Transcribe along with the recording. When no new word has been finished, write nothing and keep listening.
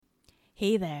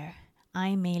Hey there,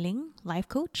 I'm Mei Ling, life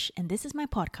coach, and this is my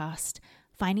podcast,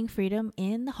 Finding Freedom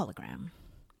in the Hologram.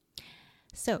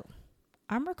 So,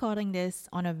 I'm recording this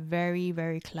on a very,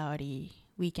 very cloudy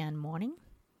weekend morning.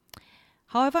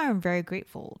 However, I'm very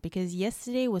grateful because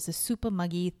yesterday was a super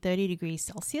muggy 30 degrees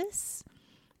Celsius,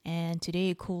 and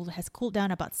today it has cooled down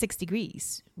about 6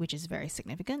 degrees, which is very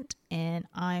significant, and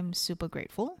I'm super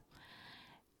grateful.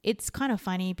 It's kind of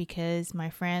funny because my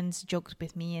friends joked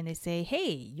with me and they say, hey,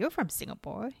 you're from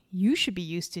Singapore. You should be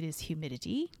used to this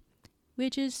humidity,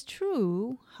 which is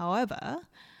true. However,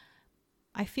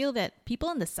 I feel that people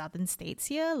in the southern states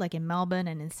here, like in Melbourne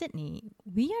and in Sydney,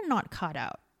 we are not cut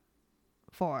out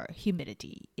for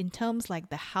humidity in terms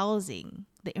like the housing,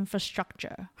 the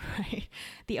infrastructure, right?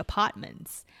 The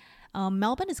apartments.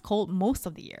 Melbourne is cold most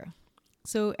of the year.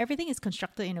 So everything is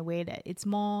constructed in a way that it's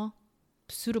more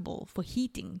suitable for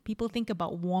heating. People think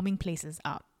about warming places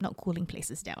up, not cooling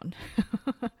places down.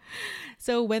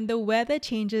 So when the weather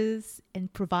changes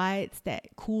and provides that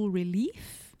cool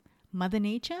relief, Mother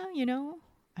Nature,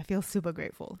 I feel super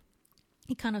grateful.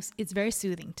 It's very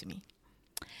soothing to me.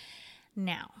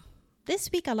 Now,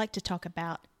 this week I'd like to talk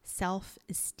about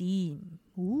self-esteem.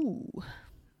 Ooh.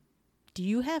 Do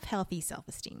you have healthy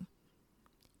self-esteem?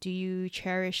 Do you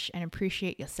cherish and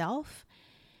appreciate yourself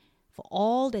for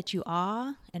all that you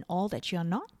are and all that you are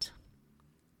not?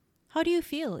 How do you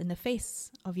feel in the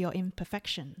face of your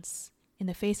imperfections, in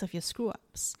the face of your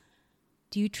screw-ups?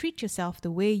 Do you treat yourself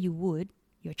the way you would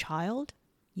your child,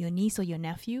 your niece or your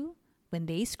nephew when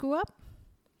they screw up?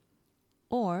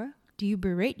 Or do you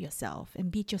berate yourself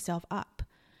and beat yourself up?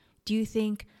 Do you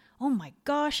think, oh my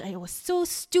gosh, I was so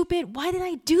stupid, why did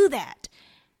I do that?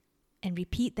 And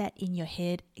repeat that in your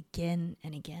head again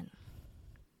and again.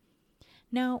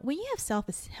 Now, when you have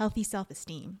healthy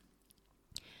self-esteem,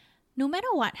 no matter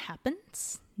what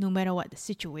happens, no matter what the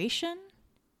situation,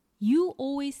 you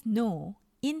always know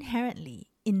inherently,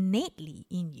 innately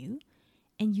in you,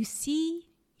 and you see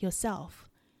yourself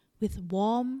with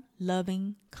warm,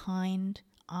 loving, kind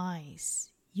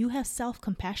eyes. You have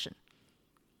self-compassion.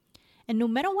 And no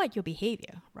matter what your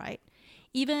behavior, right?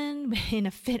 Even in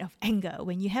a fit of anger,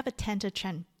 when you have a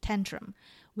tantrum,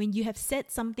 when you have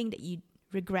said something that you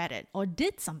regretted or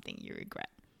did something you regret,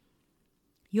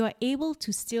 you are able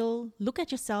to still look at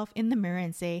yourself in the mirror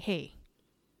and say, hey,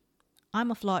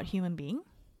 I'm a flawed human being.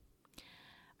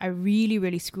 I really,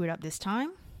 really screwed up this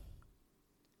time,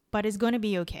 but it's going to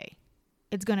be okay.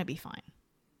 It's going to be fine.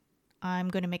 I'm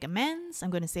going to make amends. I'm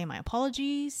going to say my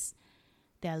apologies.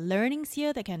 There are learnings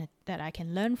here that I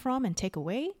can learn from and take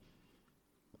away,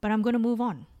 but I'm going to move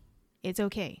on. It's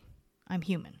okay. I'm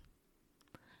human.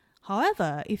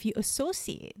 However, if you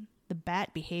associate the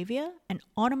bad behavior and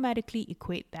automatically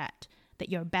equate that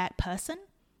you're a bad person,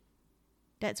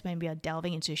 that's when we are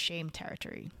delving into shame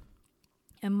territory.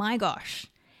 And my gosh,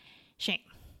 shame.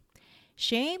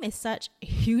 Shame is such a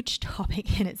huge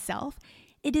topic in itself.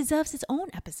 It deserves its own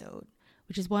episode,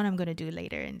 which is what I'm going to do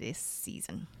later in this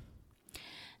season.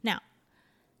 Now,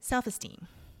 self-esteem.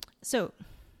 So,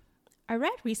 I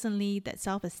read recently that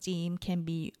self-esteem can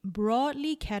be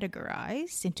broadly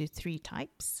categorized into 3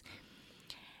 types.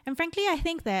 And frankly, I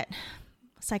think that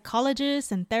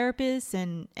psychologists and therapists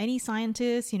and any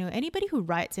scientists, anybody who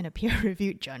writes in a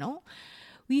peer-reviewed journal,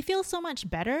 we feel so much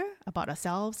better about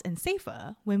ourselves and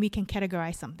safer when we can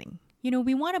categorize something.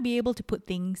 We want to be able to put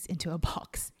things into a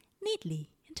box,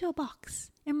 neatly into a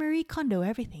box, and Marie Kondo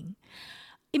everything.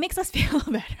 It makes us feel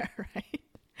better, right?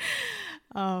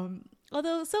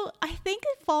 So I think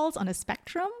it falls on a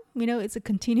spectrum. It's a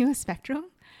continuous spectrum.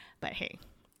 But hey,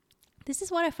 this is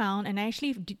what I found, and I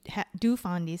actually do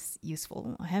find this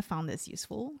useful. I have found this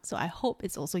useful. So I hope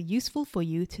it's also useful for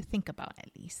you to think about at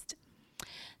least.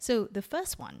 So the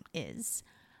first one is,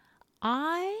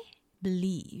 I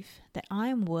believe that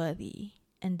I'm worthy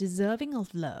and deserving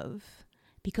of love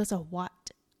because of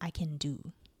what I can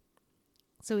do.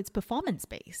 So it's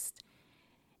performance-based.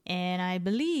 And I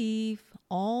believe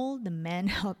all the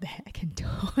men out there can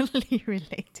totally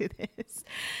relate to this.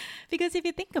 Because if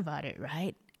you think about it,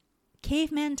 right?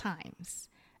 Caveman times,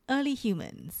 early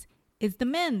humans, it's the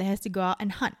men that has to go out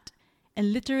and hunt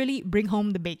and literally bring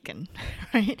home the bacon,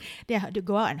 right? They have to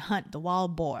go out and hunt the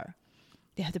wild boar.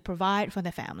 They have to provide for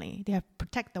their family. They have to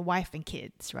protect the wife and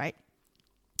kids, right?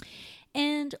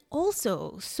 And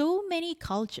also, so many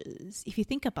cultures, if you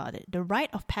think about it, the rite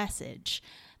of passage,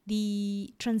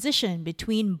 the transition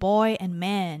between boy and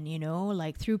man,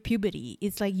 like through puberty,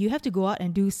 it's like you have to go out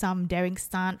and do some daring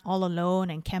stunt all alone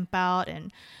and camp out,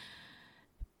 and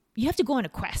you have to go on a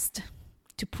quest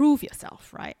to prove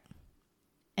yourself, right?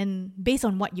 And based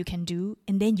on what you can do,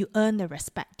 and then you earn the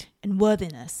respect and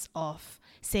worthiness of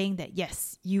saying that,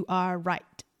 yes, you are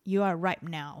right. You are ripe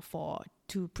now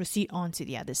to proceed on to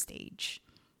the other stage.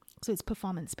 So it's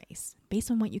performance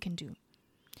based on what you can do.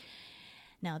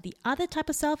 Now, the other type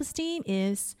of self-esteem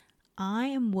is I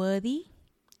am worthy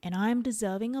and I'm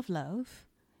deserving of love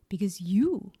because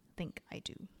you think I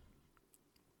do.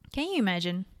 Can you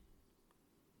imagine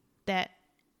that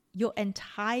your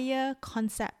entire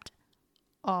concept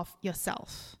of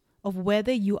yourself, of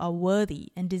whether you are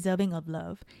worthy and deserving of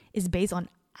love, is based on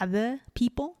other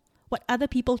people, what other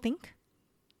people think?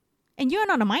 And you're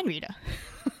not a mind reader.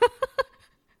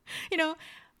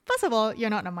 First of all, you're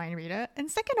not a mind reader. And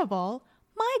second of all,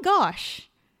 my gosh,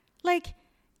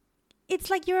 it's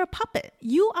like you're a puppet.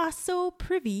 You are so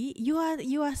privy. You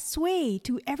are swayed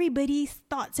to everybody's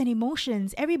thoughts and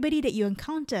emotions, everybody that you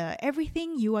encounter,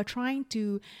 everything you are trying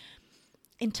to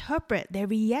interpret their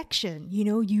reaction.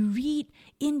 You read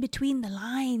in between the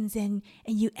lines and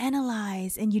you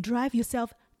analyze and you drive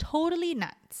yourself totally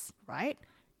nuts, right?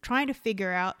 Trying to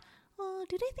figure out,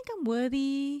 do they think I'm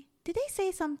worthy? Did they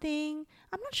say something?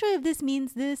 I'm not sure if this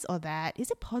means this or that.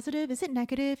 Is it positive? Is it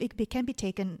negative? It can be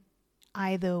taken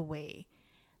either way.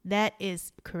 That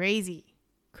is crazy,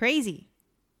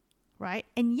 right?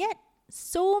 And yet,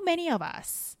 so many of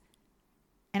us,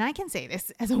 and I can say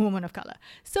this as a woman of color,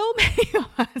 so many of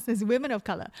us as women of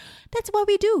color, that's what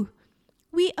we do.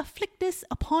 We afflict this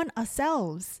upon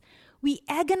ourselves. We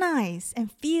agonize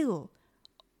and feel,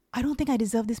 I don't think I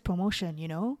deserve this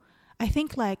promotion, I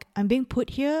think I'm being put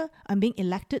here, I'm being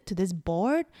elected to this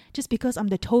board just because I'm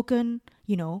the token,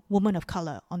 woman of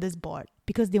color on this board,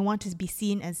 because they want to be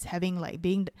seen as having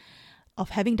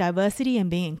diversity and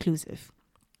being inclusive.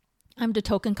 I'm the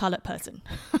token colored person.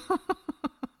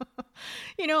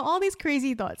 All these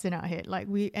crazy thoughts in our head,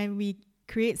 we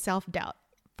create self-doubt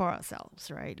for ourselves,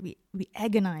 right? We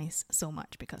agonize so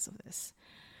much because of this.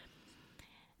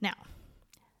 Now,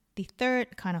 the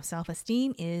third kind of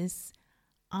self-esteem is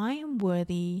I am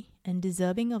worthy and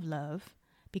deserving of love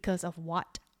because of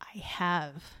what I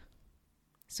have.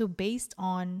 So based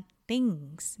on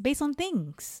things,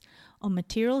 on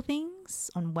material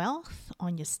things, on wealth,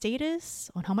 on your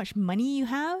status, on how much money you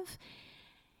have.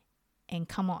 And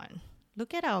come on,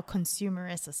 look at our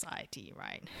consumerist society,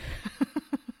 right?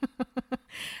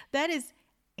 That is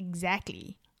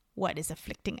exactly what is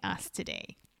afflicting us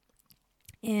today.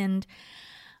 And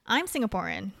I'm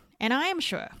Singaporean, and I am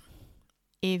sure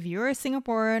if you're a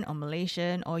Singaporean or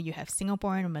Malaysian, or you have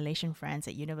Singaporean or Malaysian friends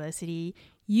at university,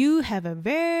 you have a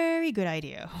very good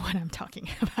idea of what I'm talking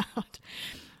about.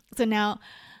 So now,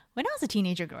 when I was a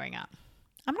teenager growing up,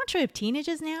 I'm not sure if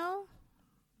teenagers now,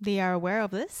 they are aware of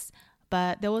this,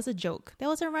 but there was a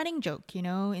running joke,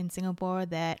 in Singapore,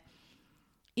 that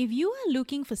if you are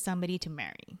looking for somebody to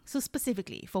marry, so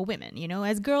specifically for women,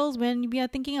 as girls, when we are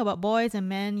thinking about boys and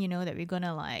men, that we're going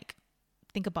to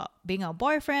think about being our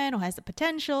boyfriend or has the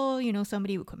potential,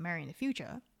 somebody we could marry in the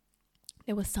future,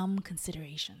 there were some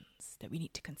considerations that we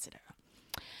need to consider.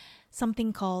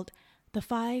 Something called the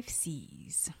 5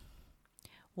 C's.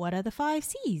 What are the 5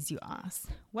 C's, you ask?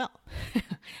 Well,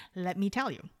 let me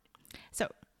tell you. So,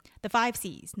 the 5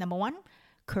 C's. Number 1,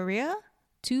 career.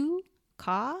 2,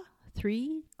 car.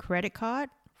 3, credit card.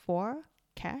 4,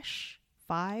 cash.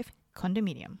 5,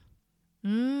 condominium.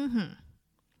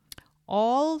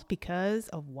 All because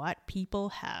of what people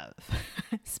have,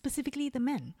 specifically the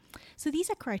men. So these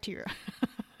are criteria.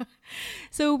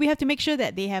 So we have to make sure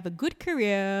that they have a good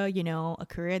career, a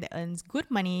career that earns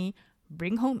good money,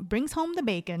 brings home the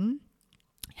bacon,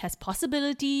 has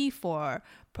possibility for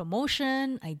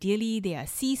promotion. Ideally, they are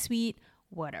C-suite,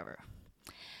 whatever.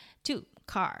 2,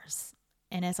 cars.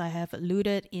 And as I have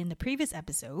alluded in the previous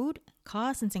episode,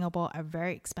 cars in Singapore are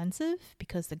very expensive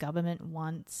because the government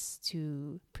wants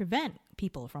to prevent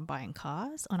people from buying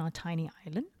cars on our tiny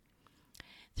island.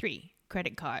 3,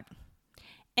 credit card.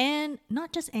 And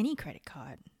not just any credit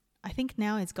card. I think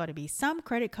now it's got to be some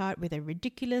credit card with a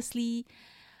ridiculously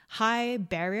high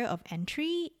barrier of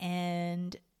entry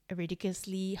and a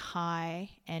ridiculously high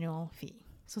annual fee.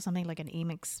 So something like an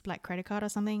Amex Black credit card or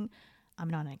something. I'm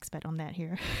not an expert on that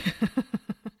here.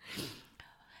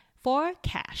 4,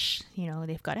 cash.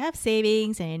 They've got to have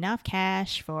savings and enough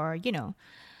cash for, to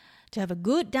have a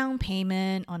good down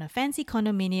payment on a fancy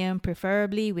condominium,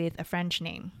 preferably with a French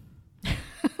name.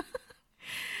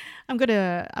 I'm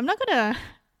not gonna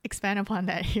expand upon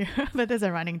that here, but there's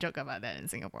a running joke about that in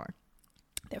Singapore.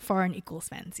 That foreign equals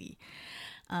fancy.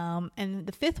 And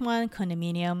the 5th one,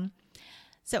 condominium.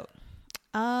 So,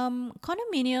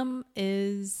 condominium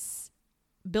is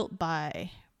built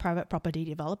by private property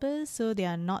developers, so they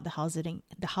are not the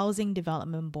housing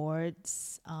development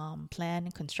board's plan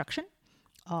and construction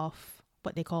of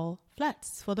what they call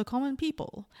flats for the common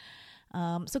people.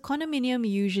 So condominium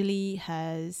usually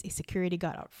has a security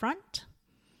guard out front,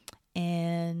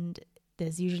 and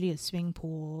there's usually a swimming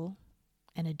pool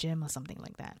and a gym or something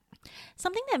like that.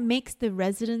 Something that makes the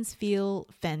residents feel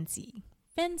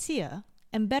fancier,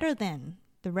 and better than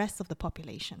the rest of the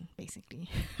population, basically.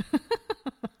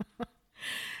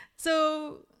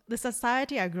 So the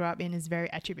society I grew up in is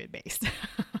very attribute-based.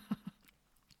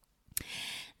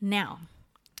 Now,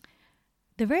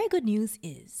 the very good news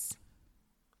is,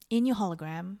 in your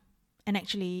hologram, and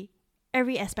actually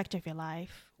every aspect of your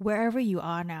life, wherever you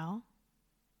are now,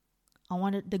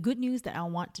 the good news that I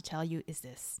want to tell you is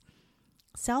this.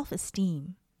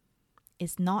 Self-esteem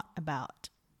is not about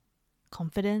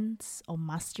confidence or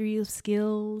mastery of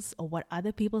skills or what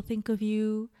other people think of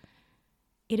you.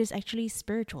 It is actually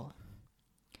spiritual.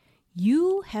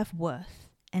 You have worth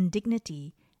and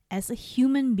dignity as a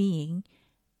human being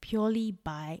purely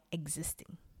by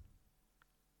existing.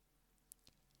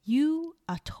 You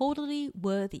are totally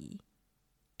worthy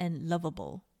and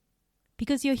lovable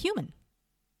because you're human.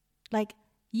 Like,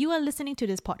 you are listening to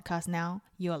this podcast now,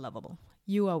 you are lovable.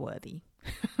 You are worthy.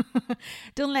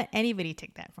 Don't let anybody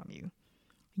take that from you.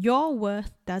 Your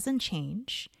worth doesn't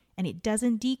change, and it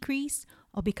doesn't decrease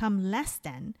or become less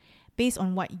than based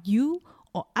on what you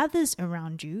or others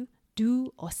around you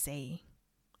do or say.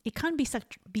 It can't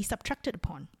be subtracted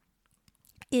upon.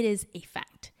 It is a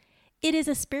fact. It is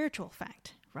a spiritual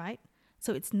fact, right?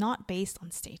 So it's not based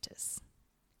on status.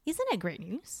 Isn't that great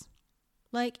news?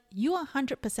 Like, you are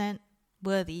 100%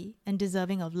 worthy and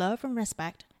deserving of love and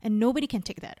respect, and nobody can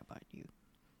take that about you.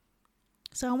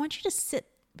 So I want you to sit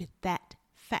with that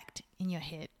fact in your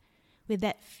head, with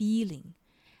that feeling.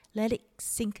 Let it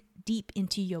sink deep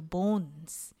into your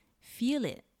bones. Feel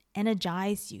it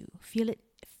energize you. Feel it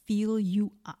fill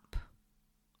you up.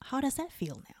 How does that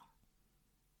feel now?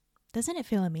 Doesn't it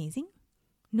feel amazing?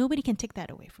 Nobody can take that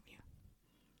away from you.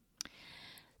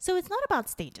 So it's not about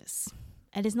status,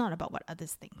 and it's not about what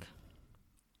others think.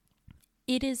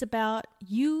 It is about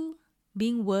you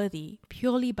being worthy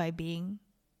purely by being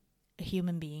a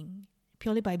human being,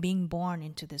 purely by being born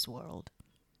into this world.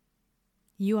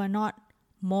 You are not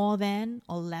more than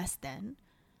or less than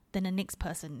the next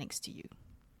person next to you.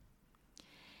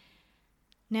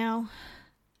 Now,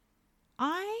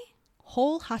 I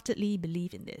wholeheartedly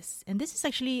believe in this. And this is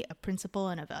actually a principle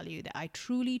and a value that I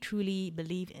truly, truly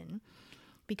believe in.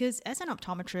 Because as an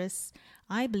optometrist,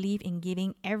 I believe in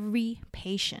giving every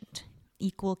patient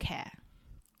equal care.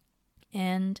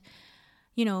 And,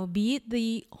 be it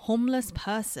the homeless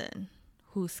person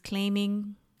who's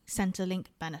claiming Centrelink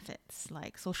benefits,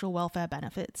 like social welfare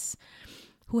benefits,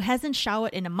 who hasn't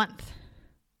showered in a month,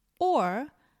 or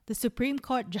the Supreme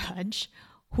Court judge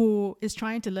who is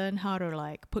trying to learn how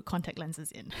to put contact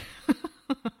lenses in.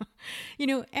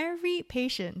 Every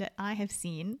patient that I have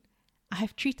seen, I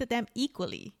have treated them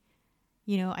equally.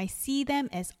 I see them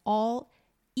as all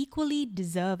equally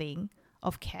deserving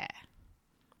of care.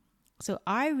 So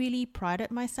I really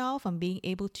prided myself on being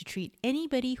able to treat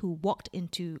anybody who walked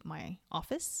into my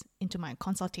office, into my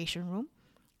consultation room,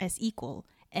 as equal.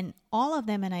 And all of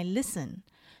them, and I listen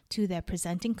to their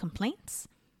presenting complaints.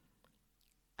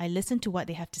 I listen to what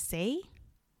they have to say.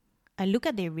 I look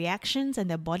at their reactions and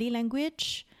their body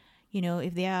language.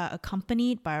 If they are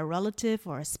accompanied by a relative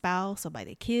or a spouse or by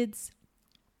their kids.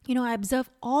 I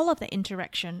observe all of the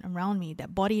interaction around me, their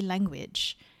body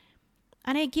language.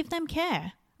 And I give them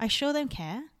care. I show them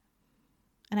care.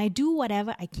 And I do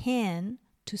whatever I can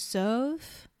to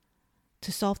solve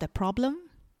their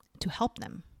problem, to help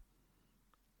them.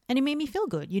 And it made me feel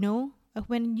good,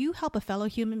 When you help a fellow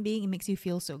human being, it makes you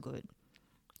feel so good.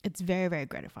 It's very, very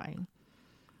gratifying.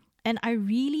 And I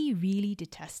really, really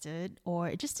detested, or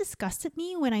it just disgusted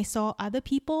me when I saw other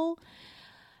people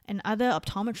and other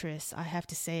optometrists, I have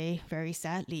to say very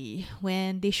sadly,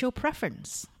 when they show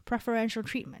preferential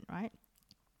treatment, right?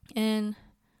 And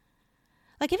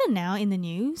even now in the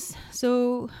news,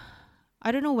 so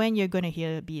I don't know when you're going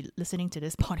to be listening to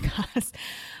this podcast,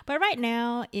 but right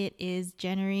now it is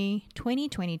January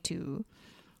 2022.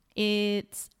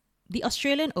 It's the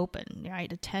Australian Open, right?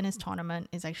 The tennis tournament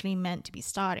is actually meant to be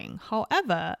starting.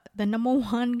 However, the number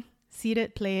one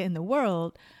seeded player in the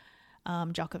world,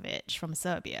 Djokovic from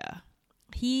Serbia,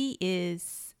 he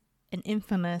is an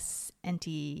infamous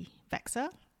anti-vaxxer.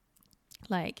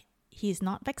 He's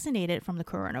not vaccinated from the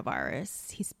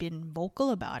coronavirus. He's been vocal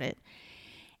about it.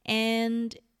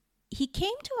 And he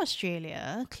came to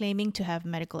Australia claiming to have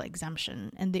medical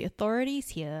exemption, and the authorities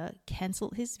here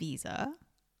cancelled his visa,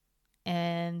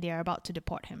 and they are about to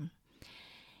deport him.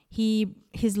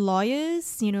 His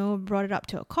lawyers, brought it up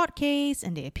to a court case,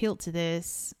 and they appealed to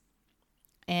this.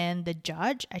 And the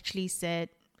judge actually said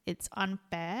it's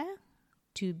unfair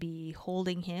to be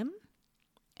holding him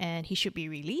and he should be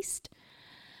released.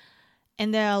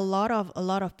 And there are a lot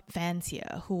of fans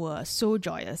here who were so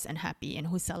joyous and happy and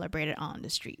who celebrated on the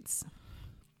streets.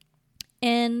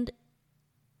 And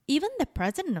even the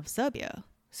president of Serbia.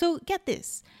 So get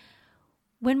this.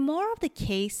 When more of the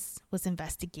case was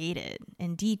investigated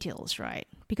and details, right,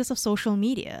 because of social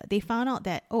media, they found out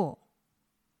that,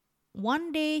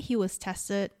 one day he was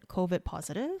tested COVID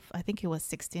positive. I think it was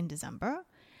 16 December.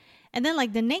 And then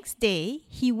like the next day,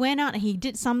 he went out and he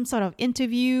did some sort of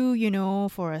interview,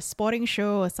 for a sporting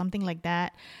show or something like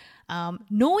that,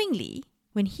 knowingly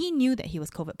when he knew that he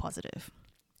was COVID positive.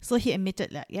 So he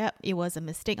admitted that, it was a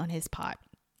mistake on his part.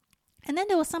 And then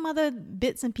there was some other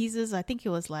bits and pieces. I think it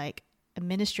was like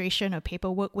administration or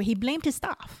paperwork where he blamed his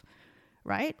staff,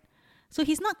 right? So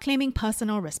he's not claiming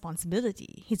personal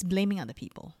responsibility. He's blaming other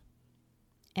people.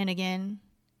 And again,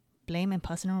 blame and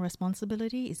personal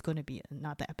responsibility is going to be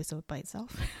another episode by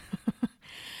itself.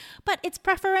 But it's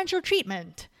preferential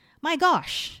treatment. My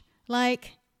gosh.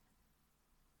 Like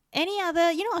any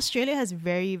other, Australia has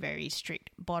very, very strict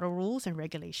border rules and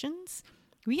regulations.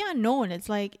 We are known. It's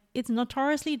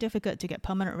notoriously difficult to get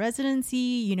permanent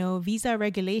residency, visa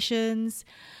regulations.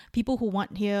 People who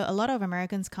want here, a lot of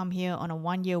Americans come here on a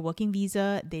 1-year working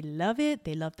visa. They love it.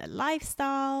 They love their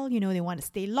lifestyle. They want to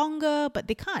stay longer, but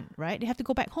they can't, right? They have to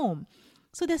go back home.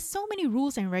 So there's so many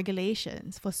rules and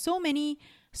regulations for so many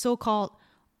so-called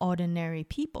ordinary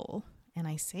people. And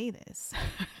I say this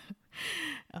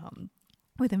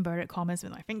with inverted commas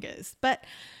with my fingers. But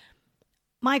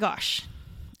my gosh.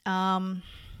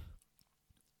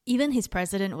 Even his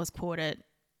president was quoted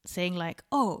saying like,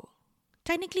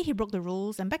 technically he broke the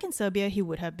rules, and back in Serbia he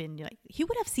would have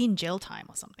seen jail time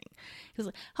or something. He was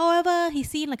like, however, he's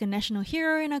seen like a national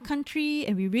hero in our country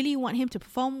and we really want him to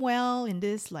perform well in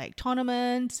this like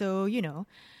tournament. So,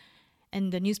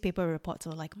 and the newspaper reports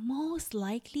were like, most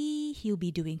likely he'll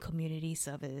be doing community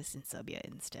service in Serbia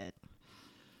instead.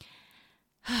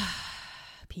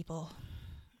 People,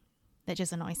 that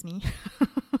just annoys me.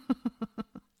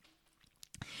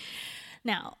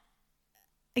 Now,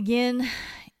 again,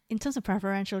 in terms of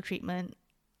preferential treatment,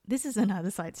 this is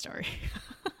another side story.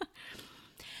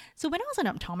 So when I was an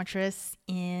optometrist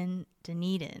in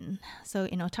Dunedin, so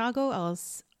in Otago, I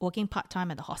was working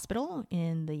part-time at the hospital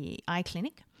in the eye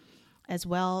clinic, as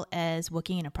well as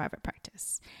working in a private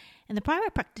practice. And the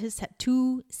private practice had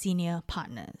 2 senior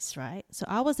partners, right? So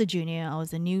I was a junior, I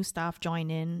was a new staff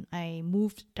joined in. I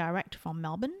moved direct from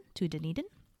Melbourne to Dunedin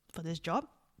for this job.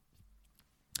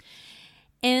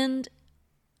 And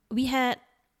we had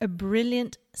a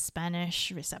brilliant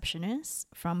Spanish receptionist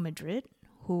from Madrid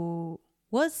who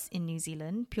was in New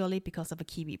Zealand purely because of a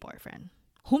Kiwi boyfriend,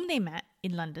 whom they met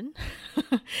in London.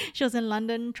 She was in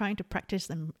London trying to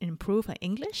practice and improve her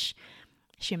English.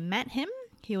 She met him.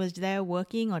 He was there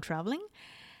working or traveling.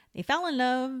 They fell in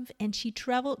love and she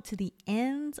traveled to the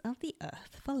ends of the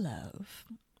earth for love.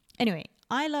 Anyway,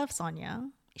 I love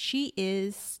Sonia. She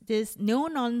is this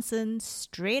no-nonsense,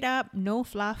 straight up, no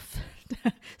fluff,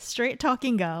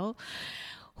 straight-talking girl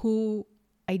who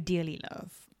I dearly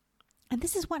love. And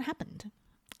this is what happened.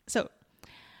 So,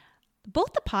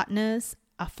 both the partners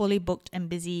are fully booked and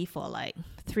busy for like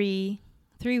three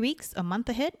weeks, a month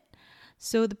ahead.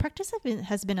 So the practice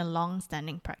has been a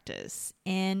long-standing practice,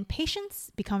 and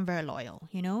patients become very loyal,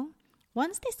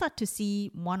 Once they start to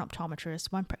see one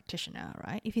optometrist, one practitioner,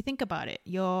 right? If you think about it,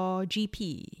 your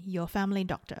GP, your family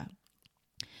doctor,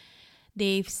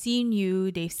 they've seen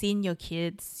you, they've seen your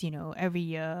kids, every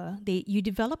year. You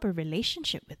develop a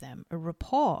relationship with them, a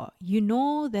rapport. You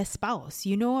know their spouse,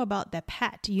 you know about their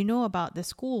pet, you know about the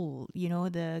school,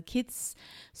 the kids'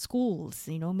 schools,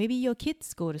 maybe your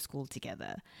kids go to school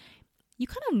together. You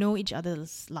kind of know each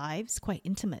other's lives quite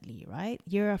intimately, right?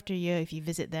 Year after year, if you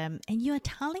visit them and you're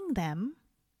telling them,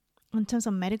 in terms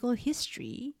of medical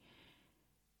history,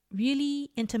 really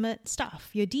intimate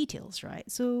stuff, your details, right?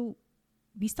 So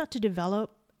we start to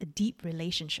develop a deep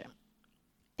relationship.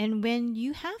 And when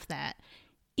you have that,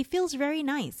 it feels very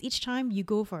nice. Each time you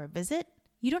go for a visit,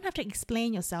 you don't have to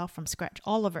explain yourself from scratch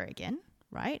all over again,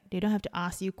 right? They don't have to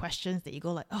ask you questions that you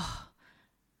go like,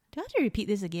 do I have to repeat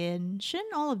this again?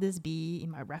 Shouldn't all of this be in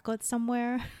my records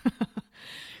somewhere?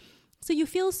 So you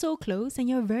feel so close and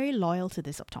you're very loyal to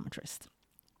this optometrist.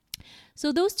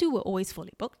 So those 2 were always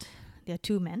fully booked. They're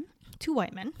 2 men, 2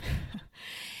 white men.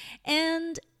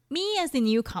 And me as the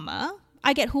newcomer,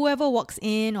 I get whoever walks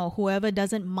in or whoever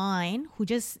doesn't mind, who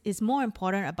just is more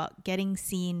important about getting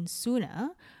seen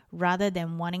sooner rather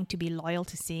than wanting to be loyal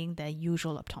to seeing their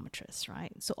usual optometrist,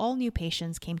 right? So all new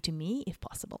patients came to me if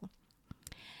possible.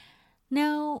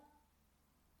 Now,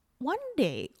 one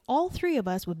day, all three of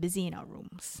us were busy in our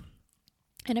rooms.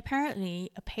 And apparently,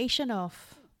 a patient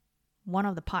of one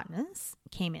of the partners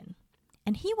came in.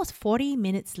 And he was 40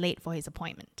 minutes late for his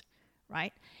appointment,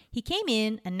 right? He came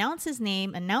in, announced his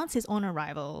name, announced his own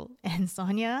arrival. And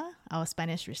Sonia, our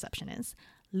Spanish receptionist,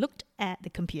 looked at the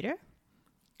computer.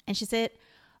 And she said,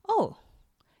 "Oh,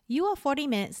 you are 40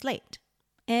 minutes late.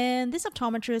 And this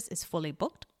optometrist is fully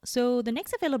booked. So the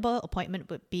next available appointment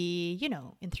would be,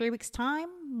 in 3 weeks'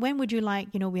 time. When would you like,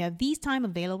 we have these times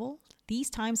available.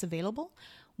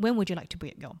 When would you like to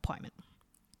book your appointment?"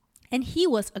 And he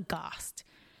was aghast.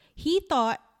 He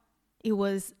thought it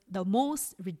was the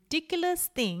most ridiculous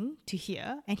thing to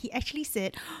hear. And he actually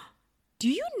said, "Do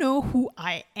you know who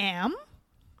I am?"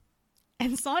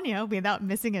 And Sonia, without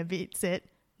missing a beat, said,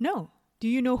 "No, do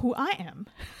you know who I am?"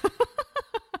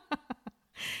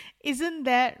 Isn't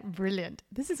that brilliant?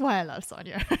 This is why I love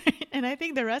Sonia. Right? And I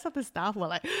think the rest of the staff were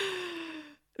like,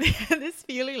 this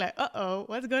feeling like, uh-oh,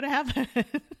 what's going to happen?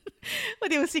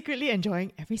 But they were secretly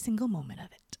enjoying every single moment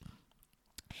of it.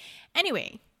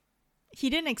 Anyway, he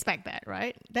didn't expect that,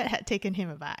 right? That had taken him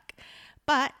aback.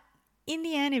 But in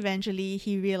the end, eventually,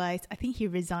 he realized, I think he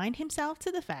resigned himself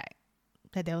to the fact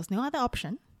that there was no other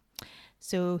option.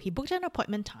 So he booked an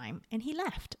appointment time and he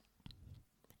left.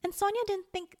 And Sonia didn't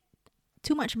think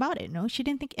too much about it, no? She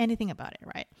didn't think anything about it,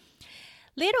 right?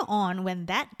 Later on, when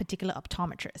that particular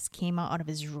optometrist came out of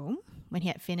his room, when he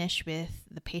had finished with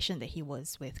the patient that he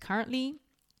was with currently,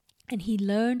 and he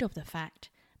learned of the fact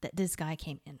that this guy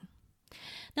came in.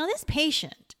 Now, this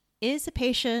patient is a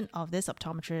patient of this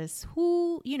optometrist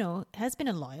who, has been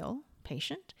a loyal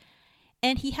patient,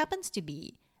 and he happens to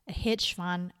be a hedge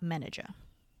fund manager.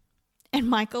 And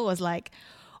Michael was like,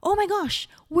 "Oh my gosh,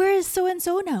 where is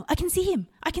so-and-so now? I can see him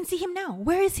now.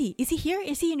 Where is he? Is he here?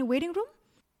 Is he in the waiting room?"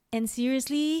 And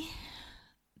seriously,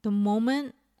 the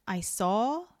moment I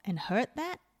saw and heard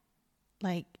that,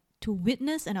 to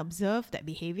witness and observe that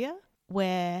behavior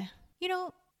where,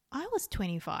 I was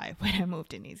 25 when I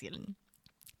moved to New Zealand.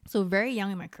 So very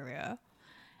young in my career.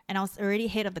 And I was already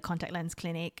head of the contact lens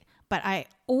clinic. But I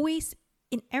always,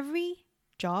 in every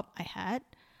job I had,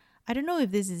 I don't know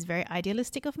if this is very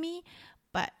idealistic of me,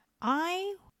 but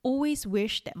I always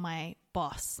wished that my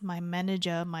boss, my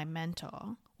manager, my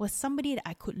mentor was somebody that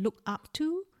I could look up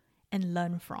to and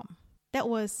learn from. That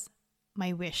was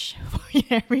my wish for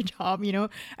every job,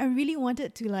 I really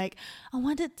wanted to I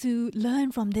wanted to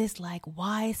learn from this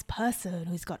wise person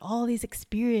who's got all this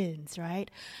experience,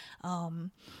 right?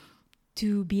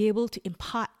 To be able to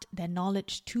impart their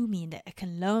knowledge to me that I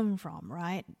can learn from,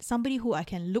 right? Somebody who I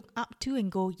can look up to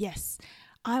and go, yes,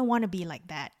 I want to be like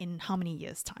that in how many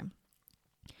years' time.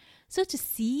 So to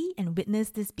see and witness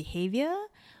this behavior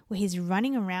where he's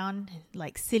running around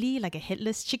silly, like a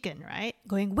headless chicken, right?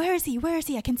 Going, where is he?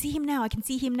 I can see him now.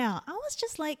 I was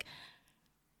just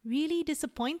really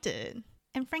disappointed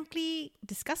and frankly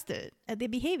disgusted at their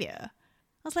behavior.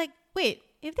 I was like, wait,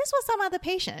 if this was some other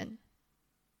patient,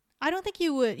 I don't think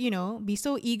you would, be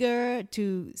so eager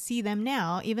to see them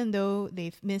now, even though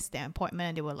they've missed their appointment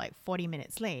and they were 40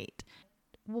 minutes late.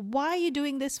 Why are you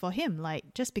doing this for him?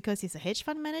 Just because he's a hedge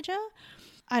fund manager?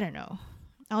 I don't know.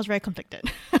 I was very conflicted.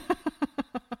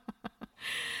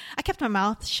 I kept my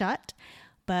mouth shut,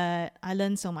 but I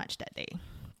learned so much that day.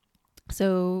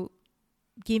 So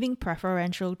giving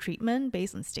preferential treatment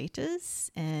based on status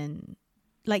and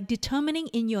determining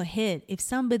in your head if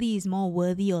somebody is more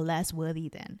worthy or less worthy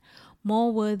than,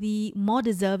 more worthy, more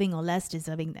deserving or less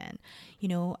deserving than,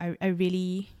 I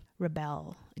really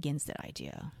rebel against that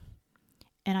idea.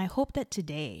 And I hope that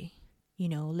today,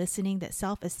 listening that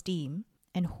self-esteem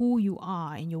and who you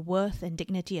are and your worth and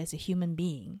dignity as a human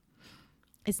being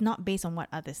is not based on what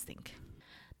others think.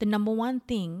 The number one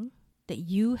thing that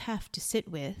you have to sit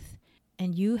with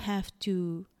and you have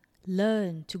to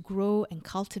learn to grow and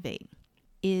cultivate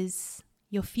is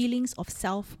your feelings of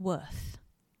self-worth,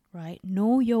 right?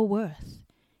 Know your worth.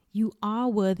 You are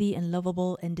worthy and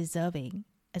lovable and deserving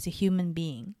as a human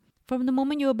being from the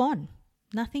moment you were born.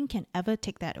 Nothing can ever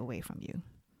take that away from you.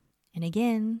 And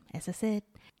again, as I said,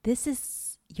 this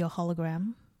is your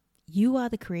hologram. You are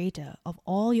the creator of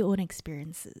all your own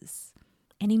experiences.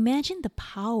 And imagine the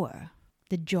power,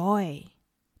 the joy,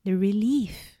 the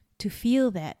relief to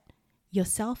feel that your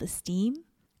self-esteem,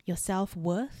 your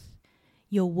self-worth,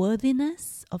 your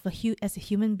worthiness as a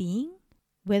human being,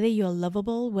 whether you're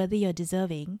lovable, whether you're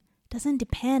deserving, doesn't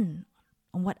depend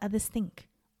on what others think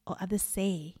or others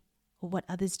say or what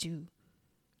others do.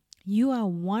 You are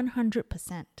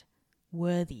 100%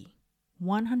 worthy,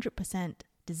 100%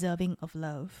 deserving of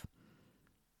love.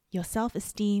 Your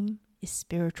self-esteem is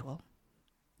spiritual.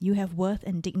 You have worth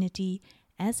and dignity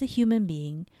as a human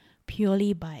being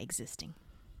purely by existing.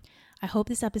 I hope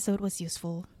this episode was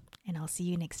useful, and I'll see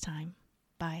you next time.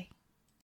 Bye.